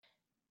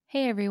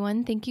Hey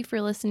everyone, thank you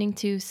for listening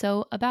to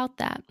So About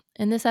That.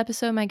 In this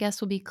episode, my guest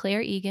will be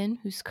Claire Egan,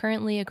 who's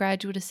currently a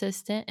graduate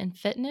assistant in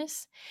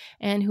fitness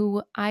and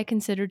who I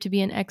consider to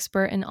be an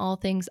expert in all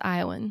things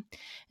Iowan.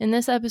 In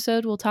this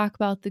episode, we'll talk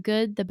about the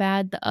good, the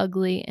bad, the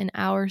ugly in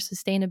our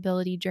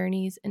sustainability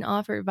journeys and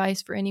offer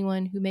advice for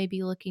anyone who may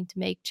be looking to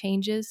make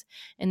changes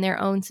in their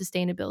own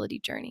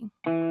sustainability journey.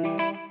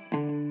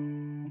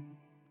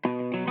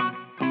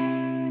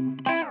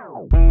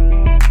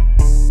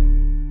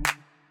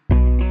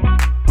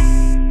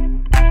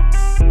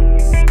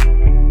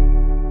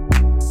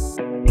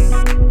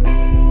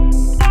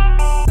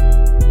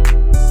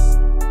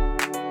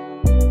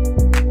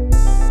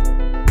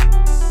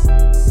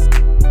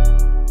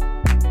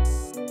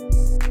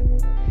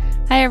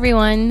 Hi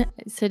everyone.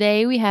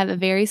 Today we have a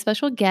very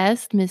special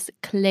guest, Miss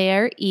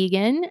Claire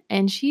Egan,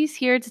 and she's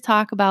here to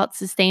talk about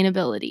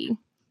sustainability.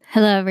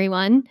 Hello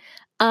everyone.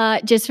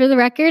 Just for the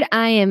record,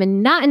 I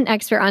am not an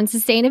expert on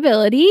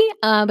sustainability,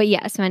 but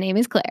yes, my name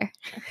is Claire.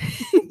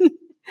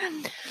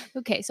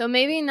 Okay, so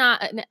maybe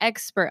not an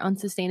expert on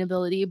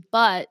sustainability,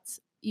 but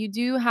you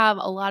do have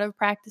a lot of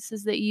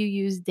practices that you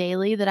use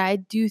daily that I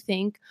do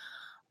think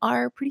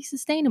are pretty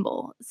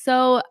sustainable.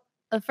 So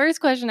the first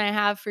question I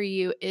have for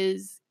you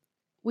is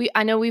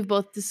I know we've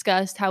both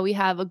discussed how we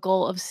have a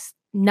goal of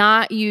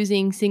not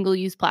using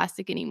single-use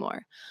plastic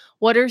anymore.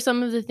 What are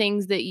some of the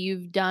things that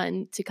you've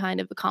done to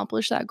kind of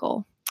accomplish that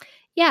goal?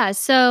 Yeah,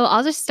 so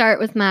I'll just start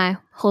with my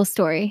whole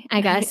story,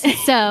 I guess.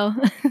 So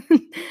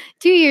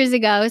 2 years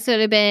ago, so it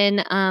would have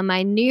been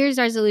my New Year's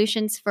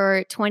resolutions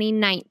for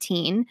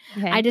 2019.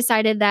 Okay. I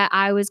decided that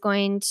I was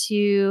going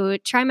to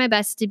try my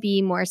best to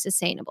be more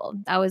sustainable.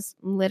 That was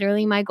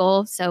literally my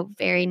goal. So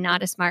very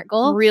not a smart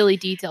goal. Really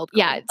detailed goal.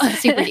 Yeah, it's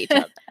super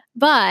detailed.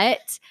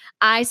 But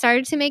I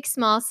started to make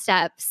small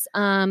steps.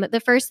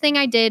 The first thing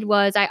I did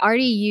was I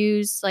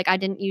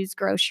didn't use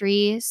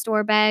grocery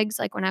store bags.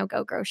 Like when I would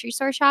go grocery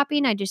store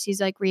shopping, I just use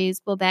like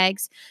reusable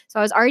bags. So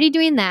I was already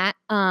doing that.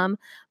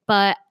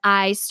 But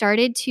I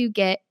started to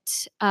get,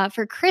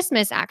 for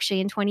Christmas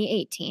actually in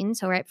 2018,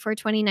 so right before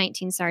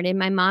 2019 started,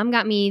 my mom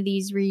got me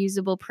these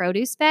reusable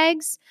produce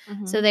bags.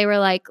 Mhm. So they were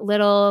like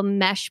little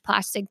mesh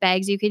plastic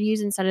bags you could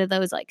use instead of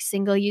those like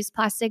single-use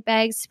plastic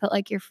bags to put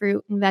like your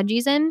fruit and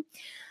veggies in.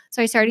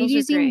 So I started Those are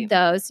using great.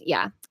 those.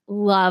 Yeah,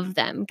 love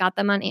them. Got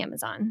them on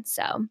Amazon.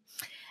 So,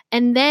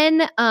 and then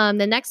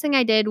the next thing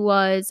I did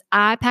was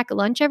I pack a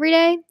lunch every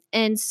day.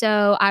 And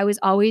so I was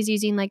always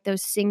using like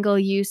those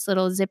single-use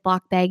little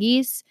Ziploc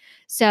baggies.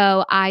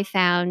 So I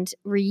found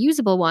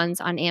reusable ones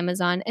on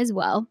Amazon as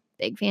well.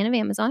 Big fan of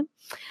Amazon.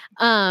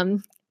 No,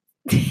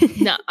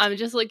 I'm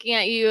just looking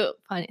at you.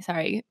 Funny,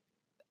 sorry.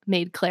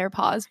 Made Claire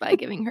pause by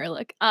giving her a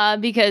look.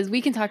 Because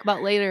we can talk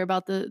about later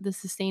about the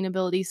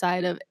sustainability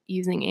side of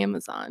using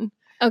Amazon.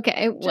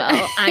 Okay,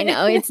 well, I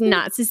know it's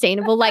not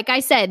sustainable. Like I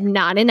said,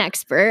 not an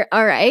expert.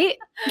 All right.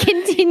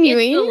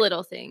 Continuing. It's the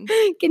little things.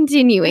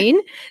 Continuing.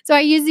 So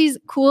I use these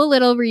cool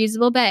little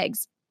reusable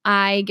bags.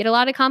 I get a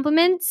lot of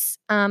compliments.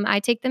 I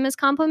take them as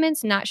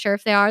compliments. Not sure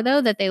if they are,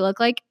 though, that they look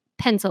like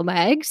pencil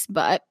bags,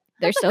 but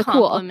they're That's so a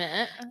cool.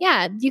 compliment.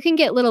 Yeah, you can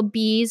get little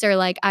bees or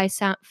like I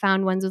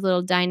found ones with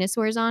little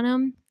dinosaurs on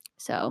them.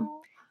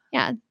 So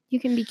yeah, you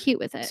can be cute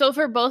with it. So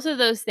for both of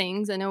those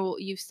things, I know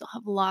you still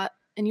have a lot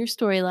in your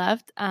story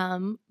left,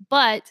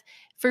 but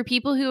for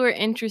people who are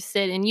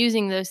interested in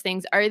using those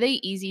things, are they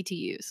easy to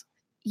use?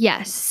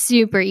 Yes,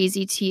 super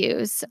easy to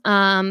use.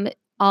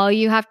 All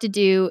you have to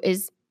do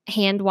is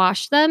hand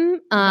wash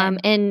them. Okay.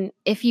 And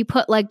if you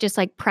put like just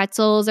like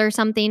pretzels or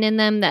something in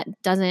them that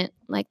doesn't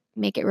like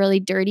make it really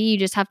dirty, you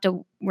just have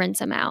to rinse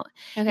them out.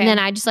 Okay. And then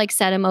I just like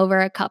set them over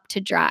a cup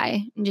to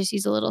dry and just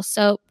use a little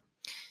soap,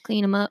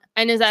 clean them up.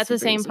 And is that the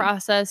Super same easy.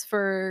 process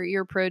for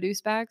your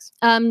produce bags?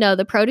 No,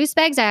 the produce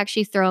bags I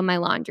actually throw in my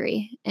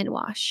laundry and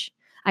wash.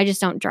 I just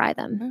don't dry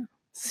them.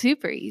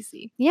 Super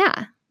easy.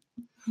 Yeah.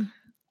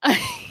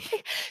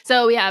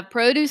 So we have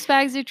produce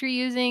bags that you're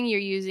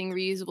using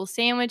reusable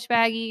sandwich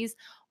baggies.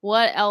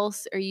 What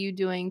else are you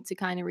doing to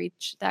kind of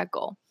reach that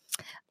goal?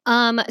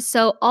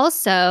 So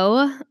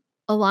also,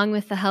 along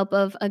with the help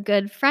of a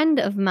good friend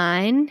of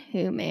mine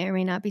who may or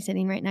may not be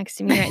sitting right next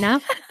to me right now,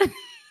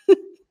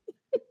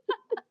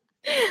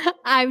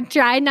 I've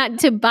tried not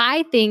to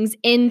buy things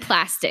in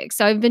plastic.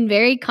 So I've been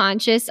very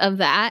conscious of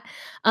that.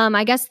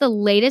 I guess the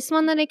latest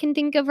one that I can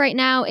think of right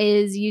now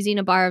is using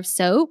a bar of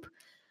soap.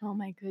 Oh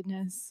my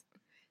goodness.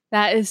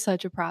 That is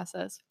such a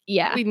process.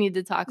 Yeah. We need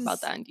to talk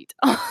about that in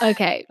detail.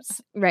 Okay.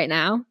 Right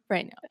now?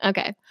 Right now.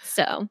 Okay.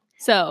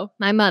 So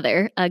my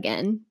mother,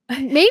 again.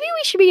 Maybe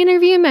we should be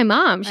interviewing my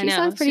mom. She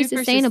sounds pretty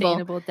super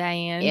sustainable.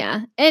 Diane.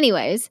 Yeah.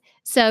 Anyways,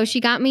 so she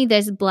got me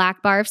this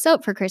black bar of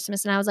soap for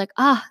Christmas. And I was like,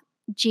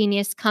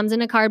 genius. Comes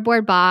in a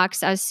cardboard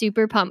box. I was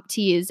super pumped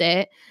to use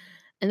it.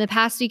 And the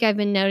past week, I've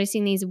been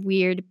noticing these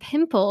weird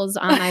pimples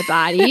on my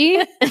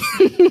body.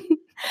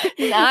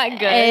 Not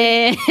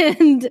good.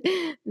 And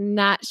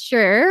not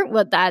sure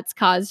what that's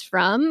caused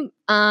from.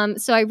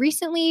 So I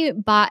recently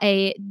bought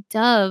a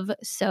Dove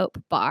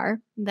soap bar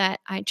that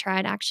I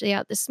tried actually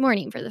out this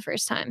morning for the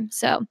first time.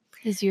 So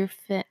Does your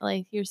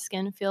your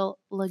skin feel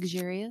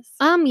luxurious?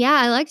 Yeah,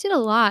 I liked it a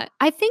lot.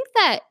 I think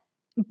that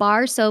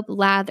bar soap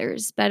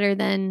lathers better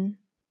than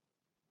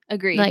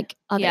Agreed. like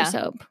other Yeah.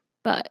 soap,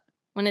 but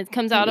When it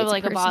comes out maybe of it's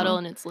like a bottle personal.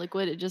 and it's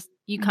liquid, it just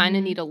you kind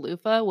of Mhm. need a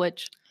loofah,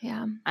 which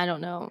Yeah. I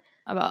don't know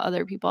about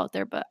other people out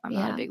there, but I'm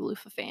not Yeah. a big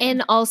loofah fan.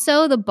 And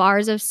also the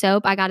bars of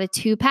soap, I got a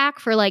 2-pack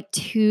for like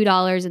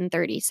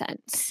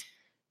 $2.30.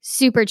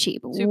 Super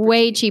cheap. Super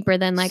Way cheap. cheaper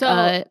than like So-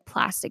 a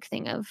plastic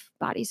thing of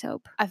body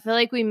soap. I feel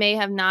like we may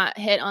have not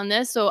hit on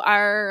this. So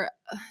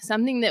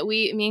something that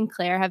me and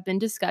Claire have been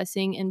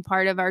discussing in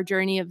part of our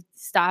journey of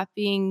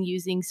stopping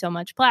using so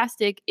much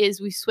plastic is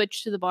we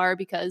switched to the bar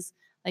because,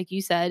 like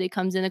you said, it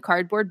comes in a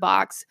cardboard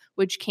box,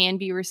 which can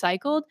be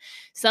recycled.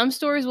 Some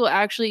stores will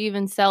actually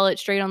even sell it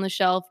straight on the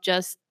shelf,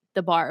 just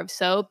the bar of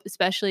soap,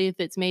 especially if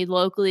it's made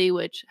locally,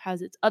 which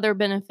has its other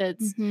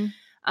benefits.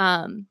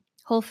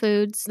 Whole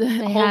Foods.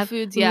 Whole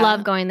Foods, yeah.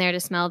 Love going there to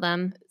smell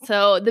them.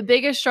 So the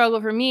biggest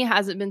struggle for me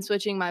hasn't been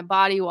switching my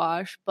body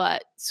wash,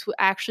 but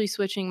actually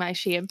switching my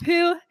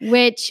shampoo.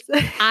 Which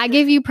I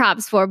give you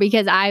props for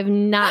because I've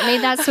not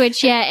made that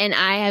switch yet and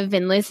I have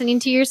been listening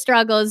to your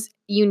struggles.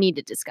 You need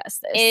to discuss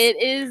this.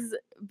 It has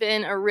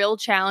been a real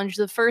challenge.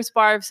 The first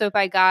bar of soap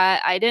I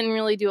got, I didn't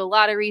really do a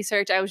lot of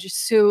research. I was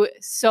just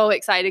so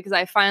excited because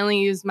I finally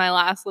used my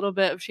last little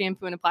bit of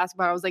shampoo in a plastic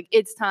bar. I was like,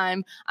 it's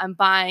time. I'm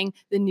buying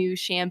the new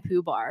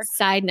shampoo bar.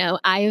 Side note,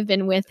 I have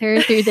been with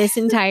her through this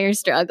entire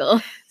struggle.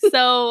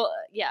 So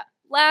yeah,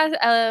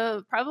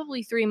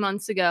 probably 3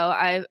 months ago,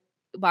 I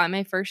bought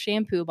my first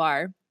shampoo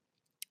bar.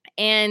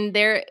 And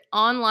there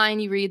online,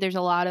 you read there's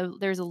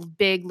a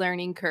big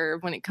learning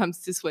curve when it comes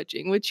to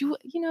switching, which you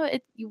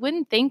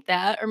wouldn't think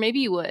that, or maybe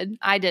you would.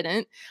 I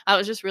didn't. I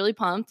was just really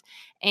pumped,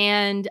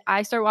 and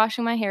I start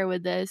washing my hair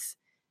with this.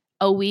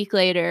 A week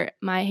later,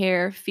 my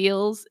hair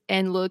feels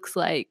and looks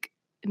like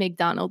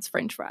McDonald's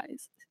French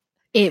fries.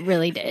 It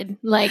really did.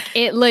 Like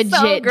it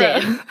legit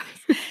did.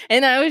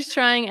 And I was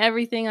trying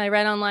everything I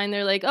read online.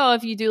 They're like, oh,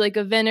 if you do like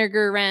a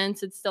vinegar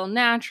rinse, it's still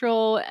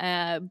natural,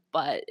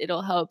 but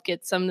it'll help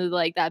get some of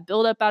like that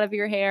buildup out of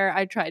your hair.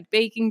 I tried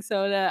baking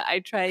soda. I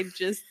tried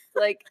just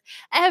like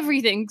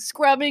everything,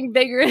 scrubbing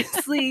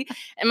vigorously,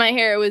 and my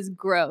hair was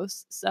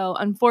gross. So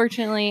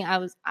unfortunately,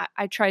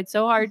 I tried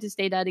so hard to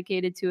stay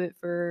dedicated to it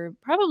for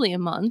probably a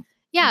month.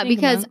 Yeah,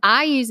 because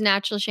I use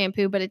natural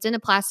shampoo, but it's in a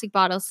plastic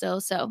bottle still.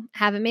 So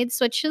haven't made the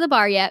switch to the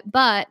bar yet.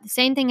 But the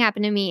same thing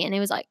happened to me, and it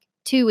was like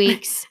 2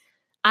 weeks.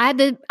 I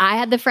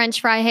had the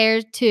French fry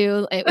hair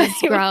too. It was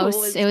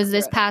gross. It was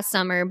this past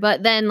summer,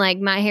 but then like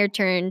my hair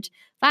turned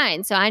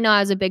fine. So I know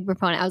I was a big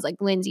proponent. I was like,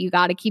 Lindsay, you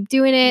got to keep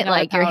doing it.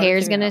 Like your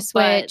hair's gonna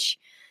switch.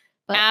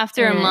 But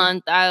after a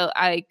month,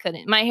 I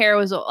couldn't. My hair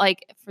was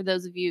like, for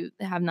those of you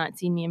that have not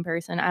seen me in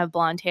person, I have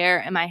blonde hair,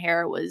 and my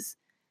hair was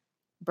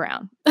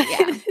brown.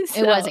 Yeah,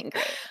 it wasn't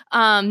great.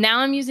 Now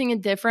I'm using a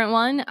different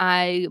one.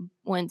 I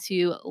went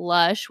to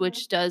Lush,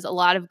 which does a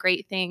lot of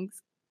great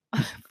things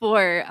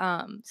for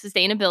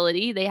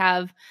sustainability. They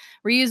have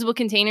reusable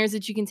containers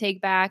that you can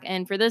take back,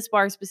 and for this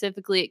bar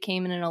specifically, it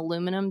came in an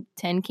aluminum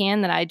tin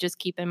can that I just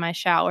keep in my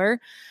shower.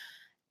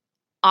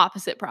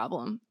 Opposite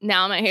problem.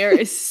 Now my hair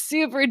is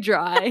super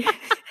dry.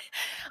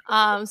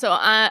 So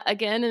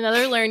again,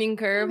 another learning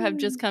curve. Have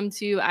just come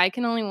to, I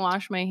can only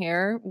wash my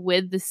hair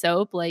with the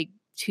soap like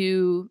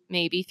 2,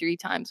 maybe 3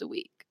 times a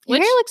week. Your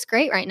hair looks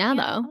great right now,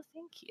 though. Oh,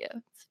 thank you.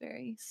 It's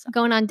very soft.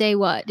 Going on day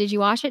what? Did you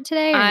wash it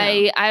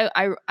today?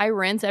 Or I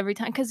rinse every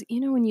time because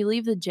when you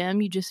leave the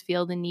gym, you just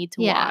feel the need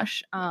to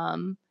wash.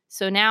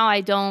 So now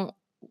I don't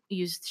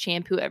use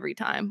shampoo every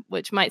time,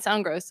 which might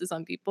sound gross to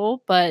some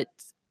people, but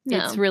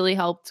it's really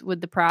helped with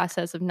the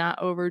process of not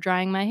over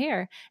drying my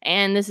hair.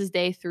 And this is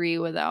day 3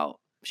 without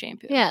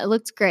shampoo. Yeah, it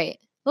looks great. It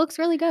looks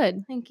really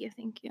good. Thank you.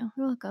 You're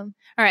welcome.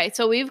 All right,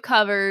 so we've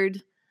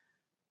covered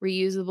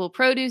reusable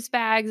produce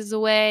bags as a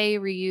way,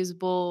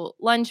 reusable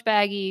lunch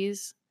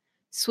baggies,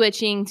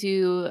 switching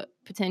to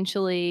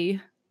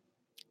potentially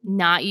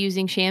not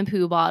using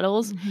shampoo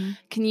bottles. Mm-hmm.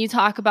 Can you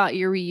talk about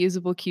your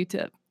reusable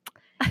Q-tip?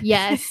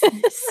 Yes.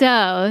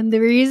 So the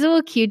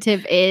reusable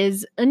Q-tip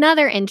is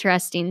another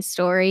interesting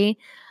story.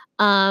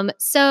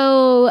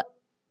 So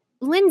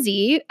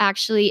Lindsay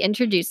actually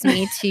introduced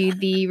me to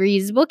the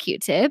reusable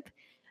Q-tip,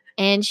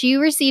 and she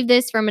received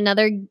this from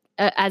another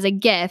as a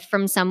gift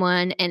from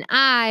someone, and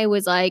I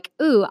was like,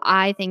 ooh,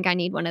 I think I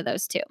need one of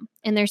those too.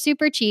 And they're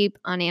super cheap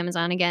on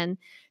Amazon again.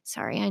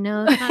 Sorry, I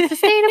know it's not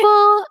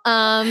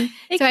sustainable.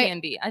 It so can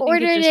be. I think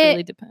it just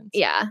really depends.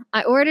 Yeah.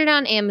 I ordered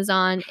on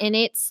Amazon, and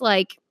it's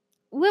like,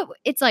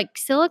 it's like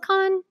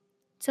silicone.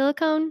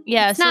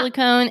 Yeah, it's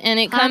silicone, and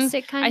it comes.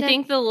 Kinda. I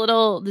think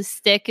the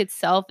stick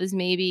itself is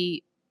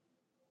maybe.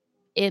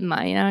 It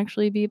might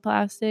actually be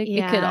plastic.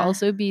 Yeah. It could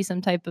also be some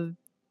type of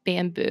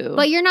bamboo.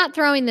 But you're not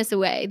throwing this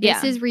away.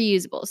 This is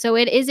reusable. So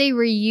it is a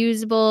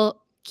reusable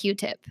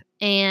Q-tip.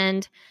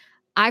 And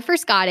I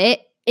first got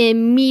it,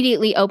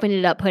 immediately opened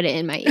it up, put it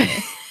in my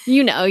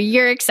ear.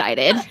 You're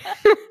excited.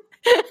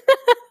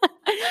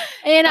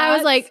 And I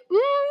was like,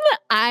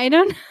 I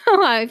don't know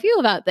how I feel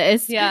about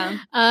this. Yeah.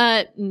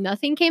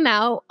 Nothing came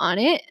out on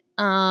it.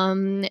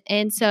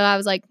 And so I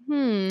was like,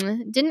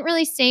 didn't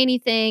really say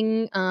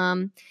anything.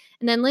 And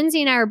then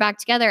Lindsay and I were back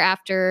together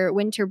after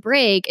winter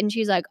break, and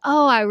she's like,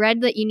 oh, I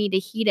read that you need to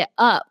heat it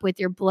up with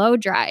your blow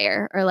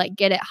dryer or like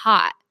get it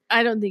hot.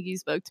 I don't think you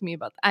spoke to me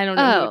about that. I don't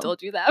know who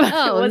told you that.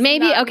 Oh,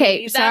 maybe.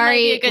 Okay.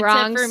 Sorry.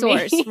 Wrong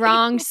source.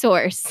 Wrong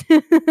source.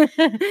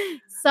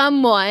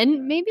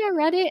 Someone. Maybe I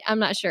read it. I'm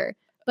not sure.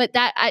 But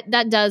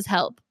that does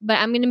help. But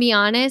I'm going to be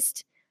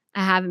honest.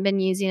 I haven't been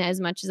using it as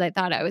much as I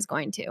thought I was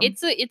going to.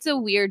 It's a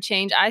weird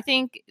change. I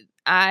think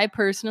I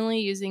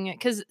personally using it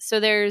because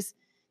there's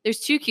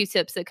 2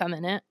 Q-tips that come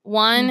in it.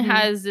 One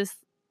has this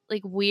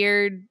like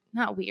weird,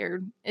 not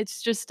weird.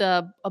 It's just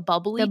a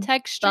bubbly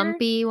texture.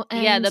 Bumpy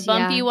ends, the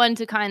bumpy one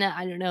to kind of,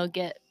 I don't know,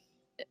 get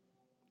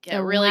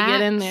really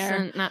get in there.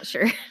 I'm not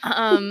sure.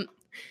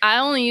 I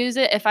only use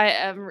it if I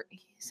ever.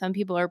 Some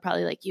people are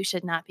probably like, you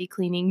should not be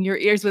cleaning your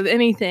ears with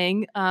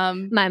anything.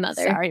 My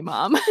mother. Sorry,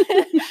 Mom.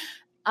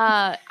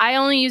 I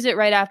only use it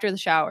right after the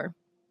shower.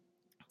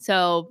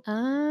 So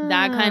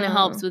that kind of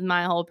helps with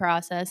my whole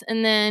process.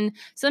 And then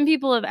some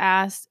people have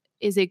asked,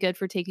 is it good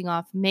for taking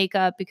off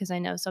makeup? Because I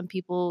know some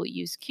people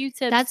use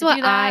Q-tips. That's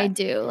what I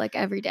do like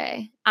every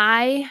day.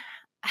 I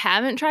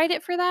haven't tried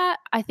it for that.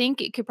 I think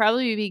it could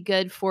probably be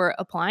good for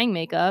applying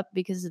makeup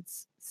because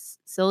it's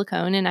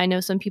silicone. And I know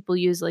some people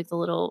use like the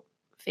little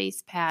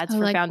face pads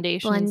for like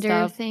foundation and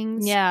stuff.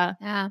 Things. Yeah.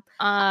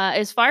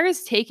 As far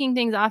as taking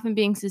things off and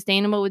being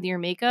sustainable with your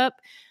makeup,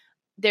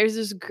 there's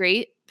this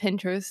great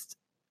Pinterest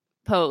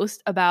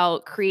post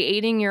about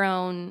creating your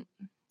own,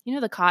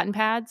 the cotton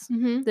pads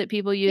that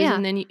people use.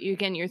 And then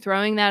you're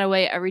throwing that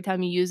away every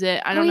time you use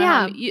it. I don't know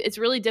how it's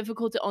really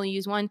difficult to only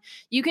use one.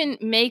 You can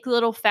make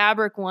little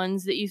fabric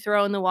ones that you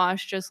throw in the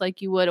wash just like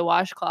you would a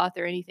washcloth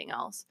or anything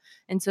else.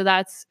 And so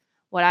that's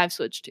what I've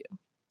switched to.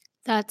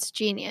 That's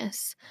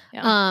genius.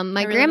 Yeah.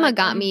 My grandma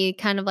got me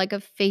kind of like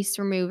a face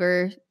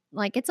remover.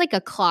 Like it's like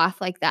a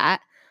cloth like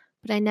that.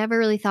 But I never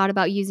really thought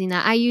about using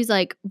that. I use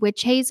like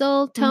witch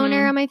hazel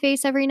toner on my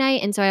face every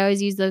night. And so I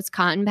always use those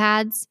cotton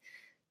pads.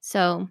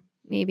 So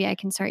maybe I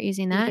can start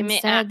using that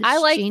instead. I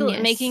like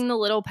making the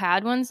little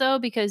pad ones though,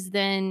 because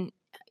then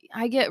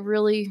I get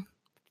really,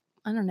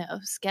 I don't know,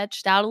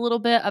 sketched out a little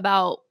bit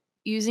about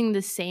using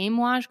the same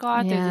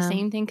washcloth or the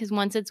same thing. Because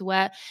once it's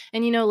wet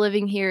and,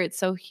 living here, it's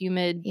so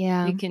humid.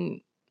 Yeah. You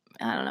can,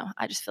 I don't know.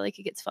 I just feel like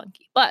it gets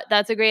funky. But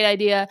that's a great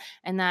idea.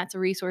 And that's a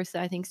resource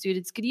that I think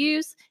students could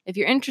use. If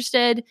you're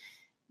interested,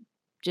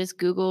 just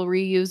Google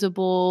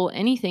reusable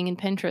anything in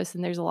Pinterest,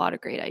 and there's a lot of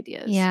great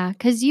ideas. Yeah,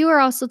 because you were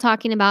also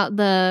talking about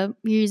the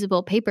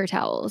reusable paper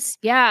towels.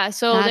 Yeah,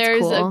 so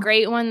there's a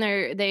great one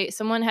there.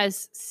 Someone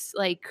has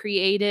like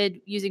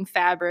created using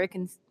fabric,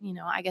 and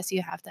I guess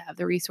you have to have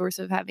the resource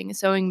of having a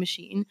sewing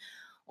machine,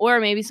 or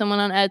maybe someone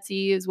on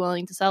Etsy is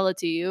willing to sell it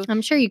to you.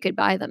 I'm sure you could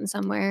buy them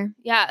somewhere.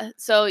 Yeah,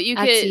 so you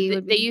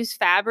could. They use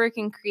fabric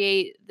and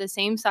create the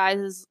same size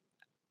as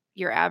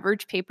your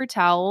average paper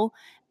towel.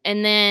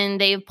 And then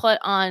they've put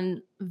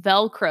on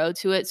Velcro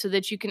to it so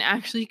that you can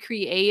actually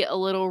create a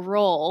little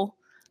roll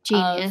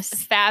of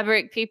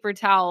fabric paper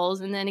towels.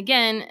 And then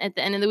again, at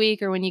the end of the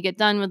week or when you get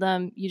done with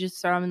them, you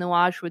just throw them in the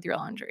wash with your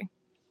laundry.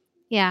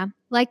 Yeah,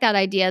 like that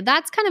idea.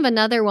 That's kind of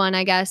another one,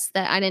 I guess,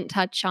 that I didn't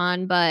touch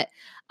on, but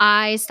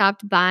I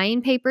stopped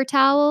buying paper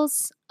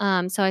towels.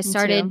 So I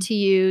started to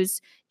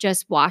use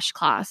just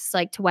washcloths,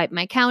 like to wipe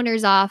my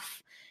counters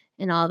off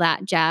and all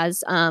that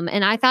jazz.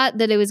 And I thought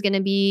that it was going to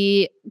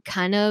be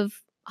kind of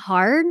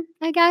hard,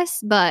 I guess,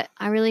 but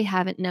I really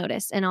haven't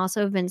noticed, and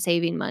also have been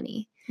saving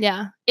money.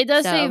 Yeah, it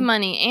does save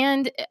money.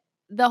 And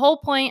the whole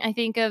point, I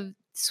think, of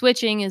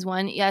switching is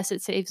one, yes,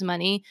 it saves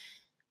money.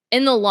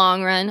 In the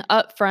long run,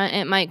 up front,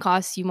 it might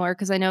cost you more,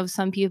 because I know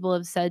some people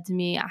have said to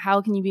me,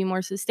 how can you be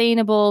more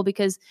sustainable?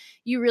 Because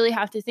you really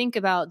have to think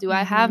about, do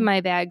I have my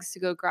bags to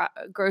go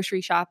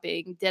grocery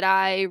shopping? Did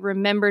I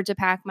remember to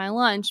pack my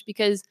lunch?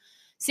 Because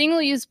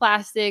single-use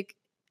plastic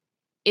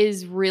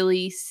is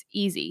really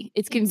easy.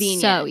 It's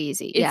convenient. So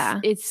easy.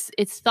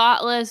 It's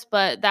thoughtless,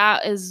 but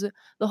that is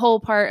the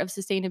whole part of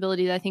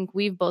sustainability that I think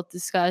we've both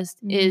discussed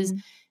is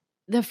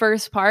the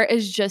first part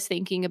is just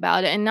thinking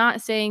about it and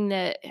not saying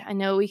that. I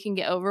know we can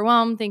get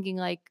overwhelmed thinking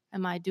like,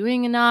 am I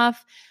doing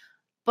enough?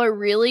 But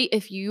really,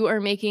 if you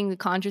are making the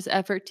conscious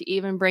effort to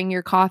even bring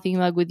your coffee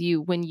mug with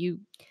you when you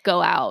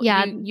go out,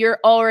 you're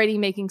already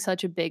making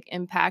such a big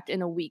impact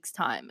in a week's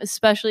time,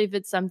 especially if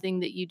it's something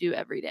that you do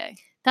every day.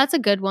 That's a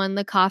good one,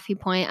 the coffee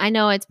point. I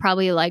know it's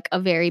probably like a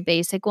very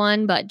basic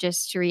one, but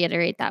just to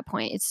reiterate that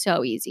point, it's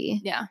so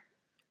easy. Yeah.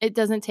 It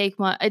doesn't take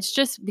much. It's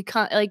just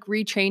like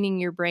retraining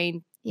your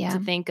brain to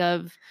think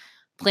of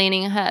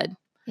planning ahead.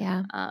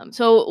 Yeah.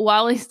 So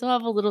while we still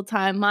have a little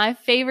time, my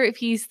favorite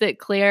piece that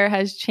Claire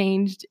has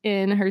changed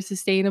in her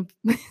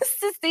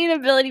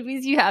sustainability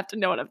piece, you have to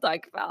know what I'm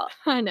talking about.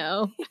 I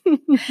know.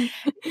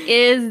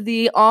 is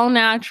the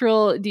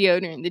all-natural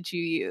deodorant that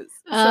you use.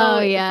 Oh,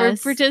 yes.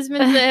 For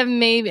participants that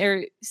have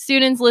or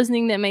students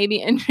listening that may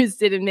be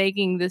interested in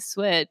making this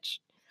switch,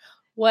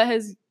 what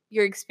has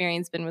your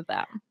experience been with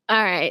that?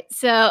 All right.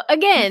 So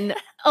again,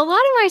 a lot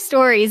of my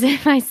stories in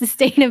my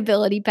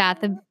sustainability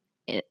path have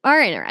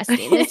are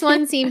interesting. This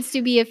one seems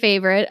to be a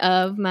favorite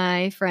of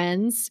my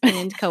friends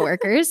and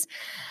coworkers.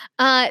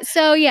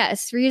 So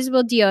yes,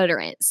 reusable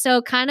deodorant.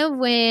 So kind of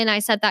when I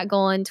set that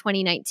goal in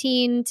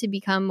 2019 to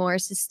become more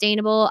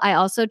sustainable, I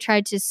also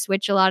tried to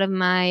switch a lot of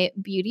my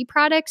beauty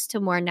products to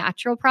more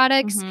natural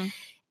products. Mm-hmm.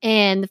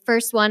 And the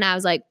first one, I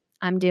was like,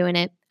 I'm doing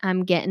it.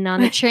 I'm getting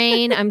on the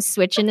train. I'm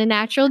switching to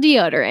natural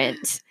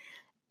deodorant.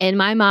 And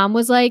my mom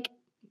was like,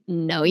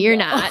 no, you're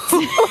not.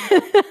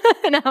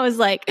 And I was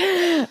like,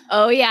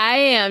 oh, yeah, I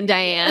am,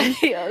 Diane.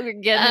 You're getting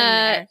in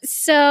there.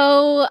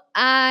 So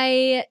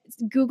I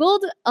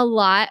Googled a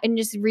lot and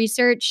just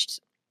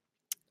researched.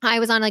 I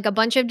was on like a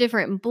bunch of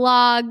different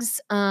blogs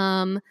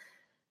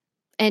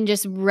and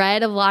just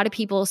read a lot of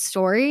people's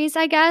stories,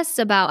 I guess,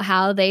 about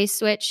how they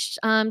switched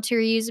to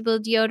reusable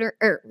deodorant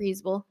or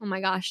reusable. Oh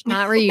my gosh,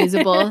 not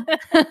reusable,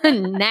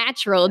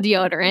 natural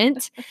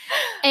deodorant.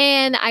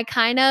 And I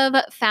kind of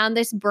found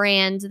this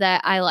brand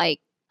that I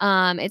like.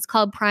 It's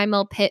called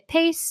Primal Pit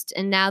Paste,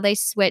 and now they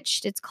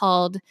switched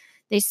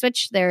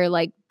their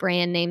like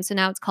brand name, so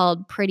now it's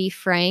called Pretty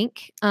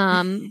Frank.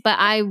 But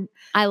I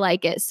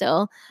like it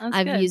still.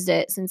 I've used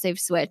it since they've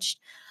switched.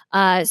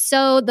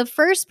 So the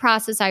first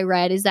process I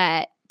read is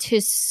that to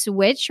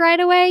switch right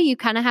away, you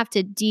kind of have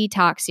to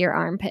detox your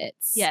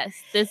armpits. Yes,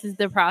 this is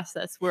the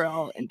process we're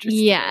all interested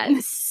in. Yeah.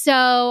 So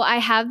I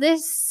have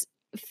this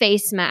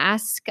face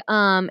mask.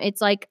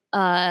 It's like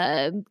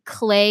a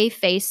clay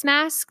face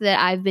mask that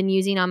I've been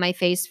using on my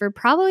face for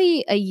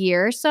probably a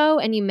year or so,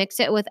 and you mix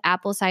it with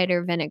apple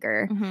cider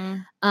vinegar. Mm-hmm.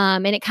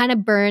 And it kind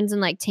of burns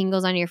and like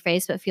tingles on your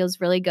face, but feels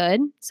really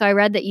good. So I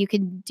read that you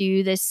could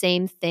do the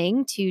same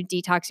thing to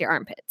detox your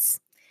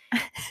armpits.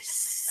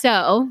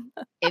 So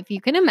if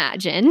you can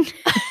imagine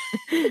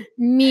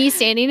me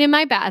standing in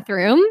my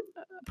bathroom,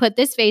 put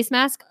this face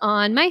mask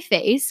on my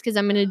face because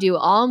I'm going to do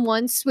all in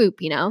one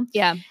swoop, you know?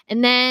 Yeah.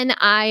 And then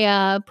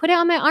I put it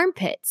on my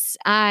armpits.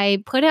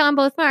 I put it on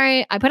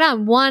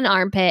one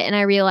armpit and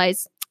I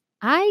realized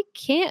I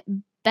can't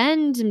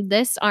bend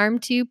this arm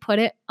to put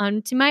it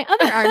onto my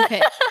other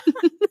armpit.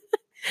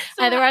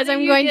 So otherwise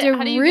I'm going to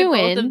how do you ruin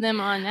get both of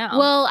them on now.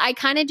 Well, I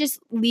kind of just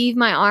leave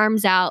my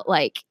arms out,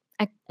 like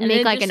I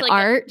make like an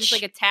arch, just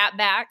like a tap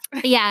back.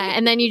 Yeah,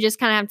 and then you just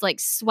kind of have to like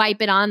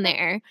swipe it on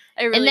there.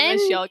 I really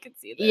wish y'all could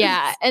see this.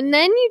 Yeah, and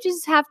then you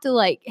just have to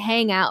like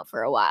hang out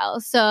for a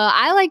while. So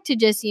I like to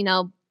just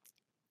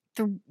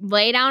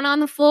lay down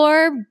on the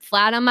floor,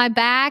 flat on my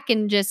back,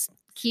 and just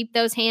keep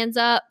those hands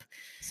up.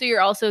 So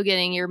you're also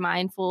getting your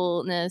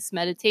mindfulness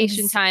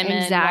meditation time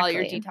in while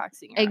you're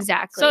detoxing.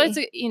 Exactly. So it's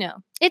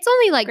it's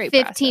only like 15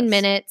 process.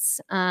 minutes.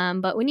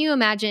 But when you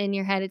imagine in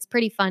your head, it's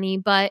pretty funny,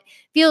 but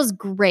feels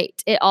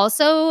great. It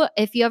also,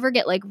 if you ever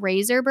get like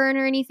razor burn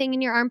or anything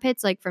in your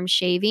armpits, like from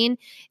shaving,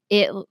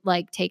 it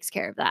like takes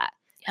care of that.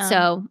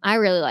 So I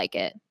really like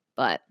it,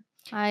 but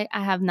I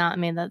have not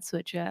made that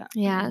switch yet.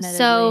 Yeah. Admittedly.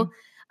 So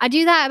I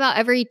do that about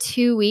every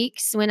 2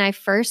 weeks. When I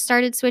first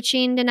started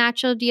switching to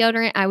natural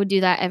deodorant, I would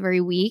do that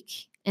every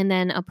week. And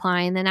then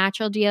applying the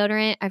natural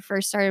deodorant, I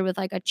first started with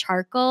like a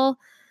charcoal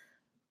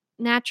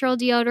natural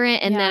deodorant,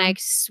 and then I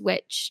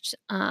switched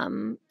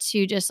to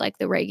just like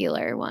the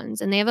regular ones.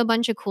 And they have a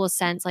bunch of cool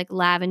scents like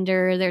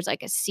lavender. There's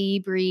like a sea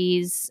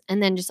breeze,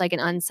 and then just like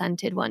an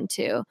unscented one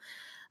too.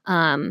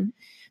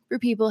 For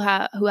people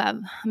who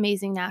have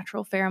amazing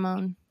natural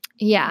pheromone.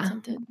 Yeah,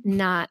 unscented.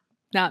 not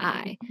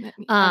I.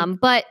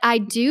 But I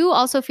do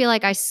also feel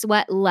like I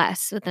sweat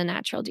less with a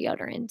natural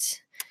deodorant.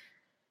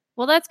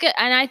 Well, that's good.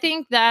 And I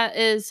think that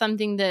is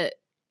something that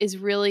is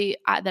really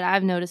that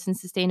I've noticed in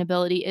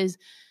sustainability is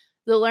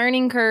the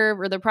learning curve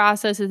or the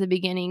process at the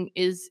beginning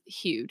is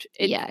huge.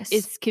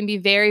 It can be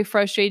very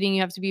frustrating.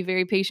 You have to be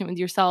very patient with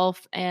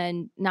yourself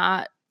and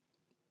not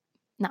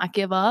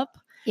give up.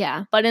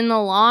 Yeah. But in the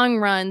long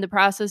run, the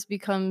process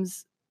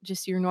becomes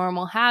just your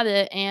normal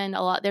habit, and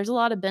there's a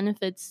lot of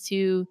benefits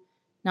to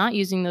not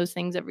using those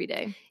things every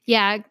day.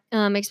 Yeah,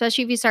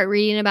 especially if you start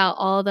reading about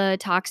all the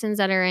toxins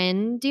that are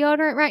in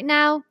deodorant right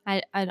now.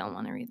 I don't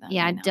want to read that.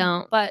 Yeah, I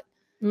don't. But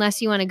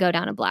unless you want to go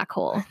down a black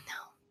hole. No.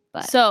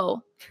 But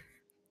so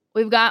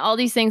we've got all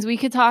these things. We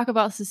could talk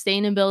about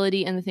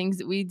sustainability and the things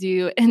that we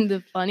do and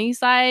the funny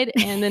side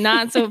and the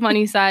not so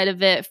funny side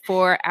of it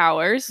for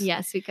hours.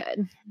 Yes, we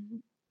could.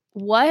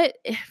 What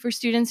for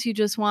students who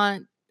just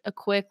want a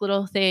quick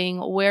little thing,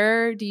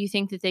 where do you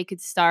think that they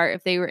could start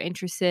if they were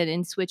interested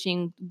in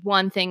switching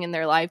one thing in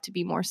their life to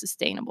be more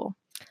sustainable?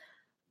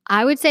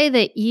 I would say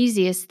the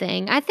easiest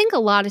thing. I think a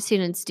lot of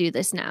students do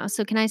this now.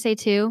 So can I say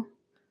two?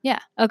 Yeah.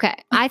 Okay.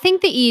 I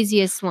think the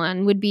easiest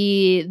one would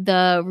be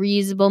the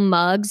reusable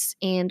mugs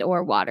and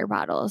or water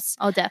bottles.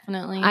 Oh,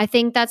 definitely. I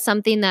think that's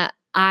something that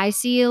I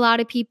see a lot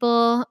of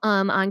people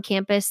on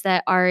campus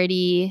that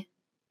already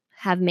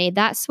have made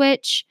that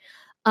switch.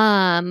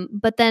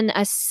 But then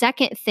a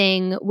second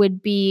thing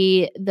would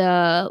be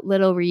the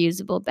little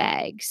reusable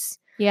bags.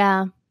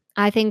 Yeah.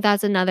 I think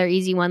that's another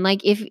easy one.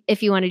 Like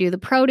if you want to do the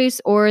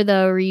produce or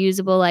the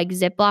reusable like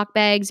Ziploc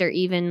bags, or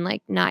even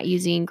like not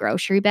using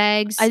grocery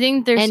bags. I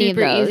think they're any of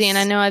super easy, and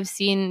I those. know I've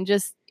seen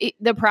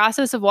the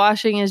process of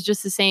washing is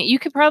just the same. You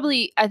could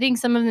probably, I think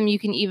some of them you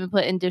can even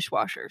put in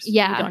dishwashers.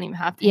 Yeah. You don't even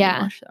have to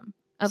hand wash them.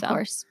 Of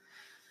course.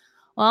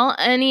 Well,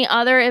 any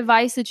other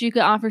advice that you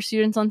could offer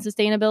students on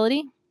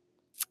sustainability?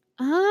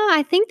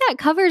 I think that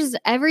covers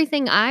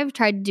everything I've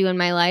tried to do in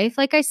my life.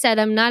 Like I said,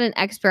 I'm not an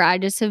expert. I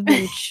just have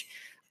been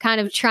kind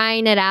of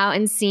trying it out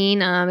and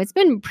seeing. It's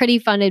been a pretty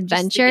fun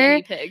adventure.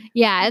 Just the guinea pig.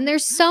 Yeah, and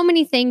there's so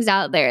many things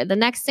out there. The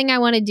next thing I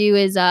want to do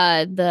is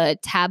the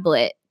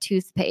tablet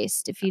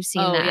toothpaste. If you've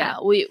seen that, yeah,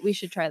 we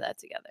should try that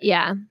together.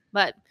 Yeah,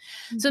 but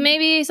so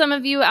maybe some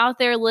of you out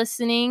there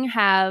listening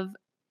have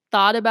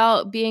thought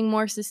about being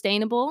more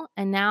sustainable,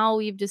 and now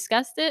we've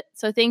discussed it.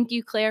 So thank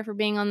you, Claire, for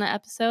being on the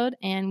episode,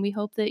 and we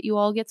hope that you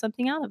all get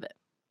something out of it.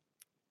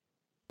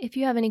 If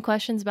you have any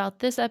questions about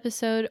this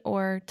episode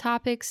or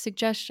topics,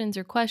 suggestions,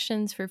 or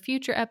questions for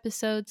future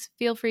episodes,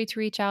 feel free to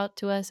reach out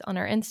to us on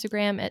our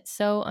Instagram at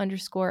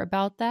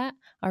so_about_that,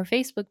 our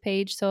Facebook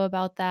page, So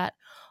About That,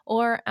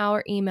 or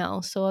our email,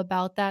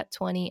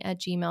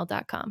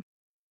 soaboutthat20@gmail.com.